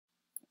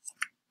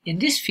In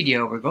this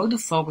video, we're going to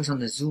focus on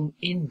the zoom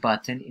in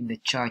button in the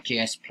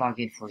Chart.js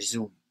plugin for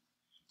Zoom.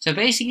 So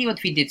basically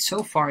what we did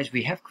so far is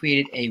we have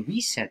created a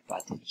reset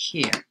button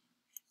here.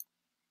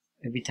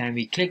 Every time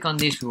we click on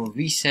this, we will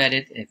reset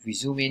it. If we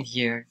zoom in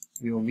here,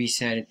 we will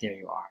reset it. There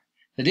you are.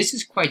 So this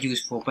is quite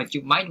useful, but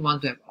you might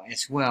want to have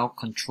as well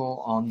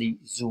control on the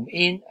zoom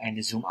in and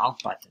the zoom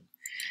out button.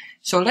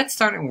 So let's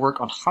start and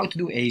work on how to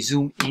do a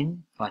zoom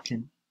in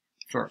button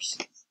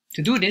first.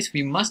 To do this,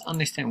 we must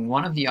understand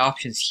one of the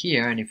options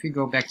here, and if we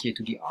go back here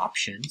to the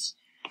options,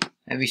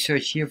 and we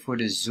search here for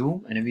the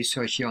zoom, and then we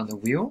search here on the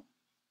wheel,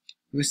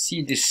 you'll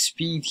see the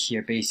speed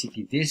here.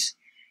 Basically, this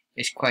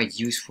is quite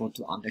useful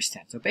to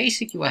understand. So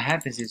basically what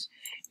happens is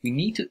we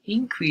need to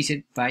increase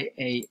it by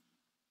a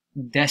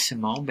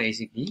decimal,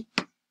 basically,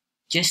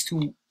 just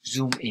to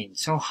zoom in.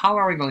 So how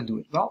are we going to do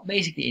it? Well,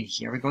 basically in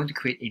here, we're going to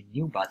create a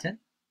new button.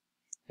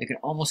 You can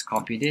almost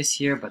copy this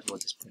here, but we'll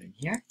just put it in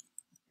here.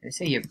 Let's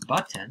say here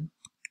button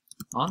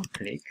on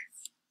click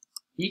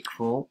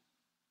equal,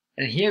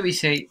 and here we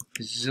say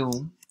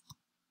zoom.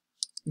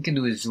 We can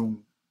do a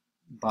zoom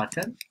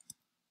button,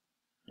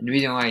 and the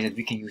reason why is that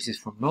we can use this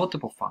for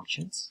multiple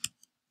functions.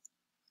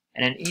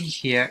 And then in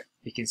here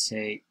we can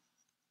say,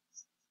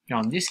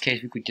 now in this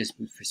case we could just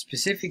put for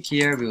specific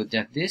here, we will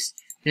have this,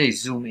 say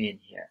zoom in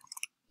here,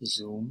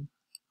 zoom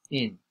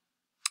in.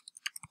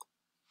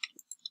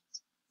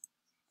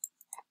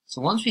 So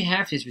once we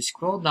have this, we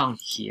scroll down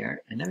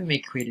here, and then we may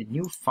create a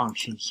new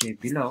function here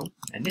below,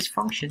 and this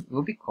function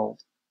will be called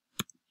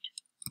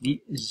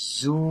the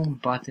zoom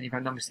button. If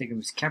I'm not mistaken,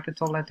 with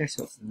capital letters,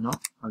 so no,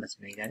 well, let's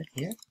make that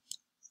here.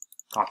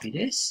 Copy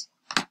this,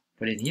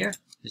 put it here,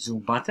 zoom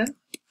button,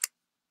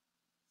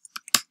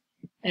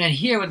 and then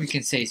here what we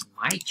can say is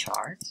my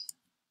chart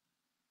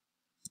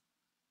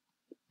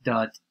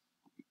dot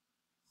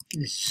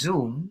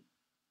zoom,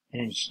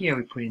 and then here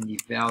we put in the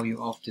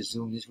value of the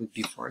zoom. This would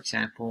be, for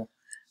example,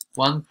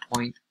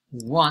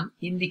 1.1,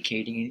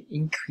 indicating an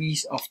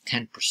increase of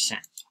 10%.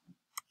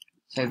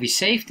 So if we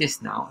save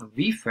this now and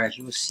refresh,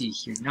 you will see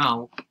here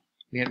now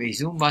we have a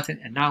zoom button,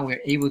 and now we're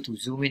able to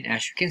zoom in.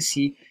 As you can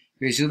see,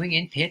 we're zooming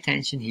in. Pay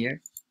attention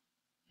here.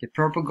 The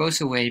purple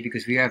goes away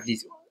because we have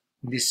this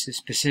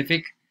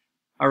specific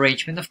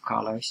arrangement of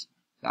colors.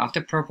 So after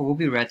purple will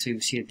be red, so you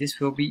will see that this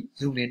will be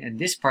zoomed in, and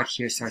this part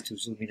here starts to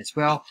zoom in as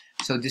well.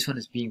 So this one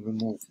is being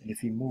removed. And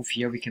if we move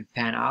here, we can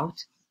pan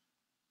out.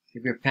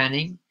 If we're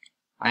panning,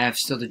 I have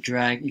still the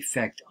drag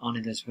effect on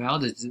it as well,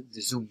 the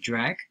zoom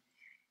drag.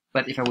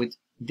 But if I would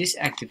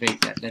disactivate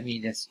that, let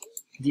me just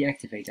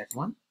deactivate that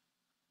one.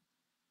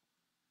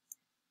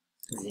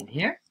 Put it in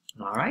here.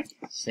 Alright,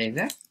 save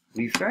that,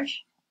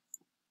 refresh.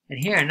 And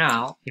here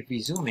now, if we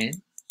zoom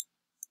in,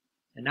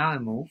 and now I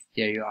move,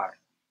 there you are.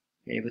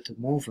 You're able to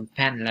move and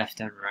pan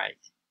left and right.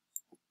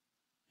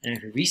 And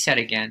if we reset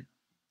again,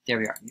 there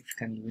we are. We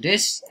can do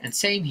this, and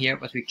same here,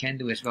 what we can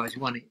do as well is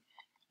we want to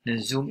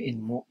zoom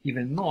in more,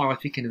 even more.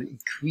 What we can do is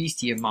increase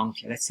the amount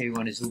here. Let's say we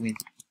want to zoom in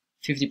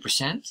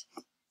 50%.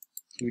 So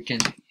we can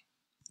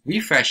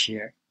refresh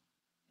here,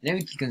 and then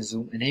we click on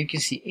zoom, and then you can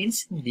see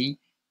instantly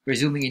we're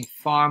zooming in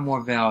far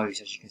more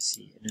values, as you can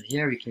see. And then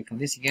here we click on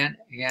this again,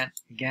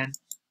 again.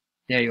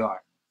 There you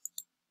are.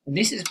 And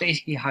this is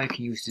basically how you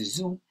can use the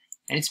zoom,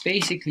 and it's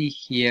basically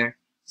here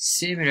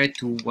similar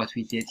to what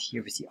we did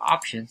here with the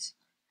options,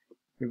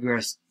 where we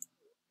are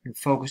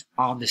focused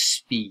on the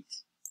speed.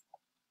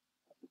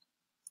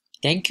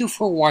 Thank you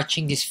for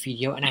watching this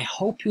video, and I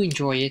hope you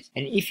enjoy it.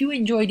 And if you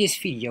enjoy this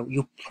video,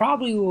 you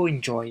probably will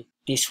enjoy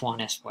this one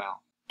as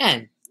well.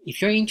 And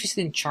if you're interested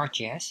in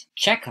Chart.js,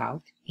 check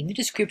out in the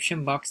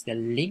description box the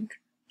link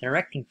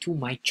directing to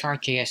my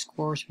Chart.js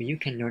course, where you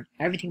can learn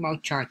everything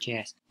about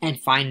Chart.js. And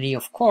finally,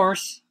 of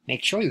course,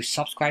 make sure you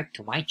subscribe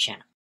to my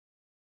channel.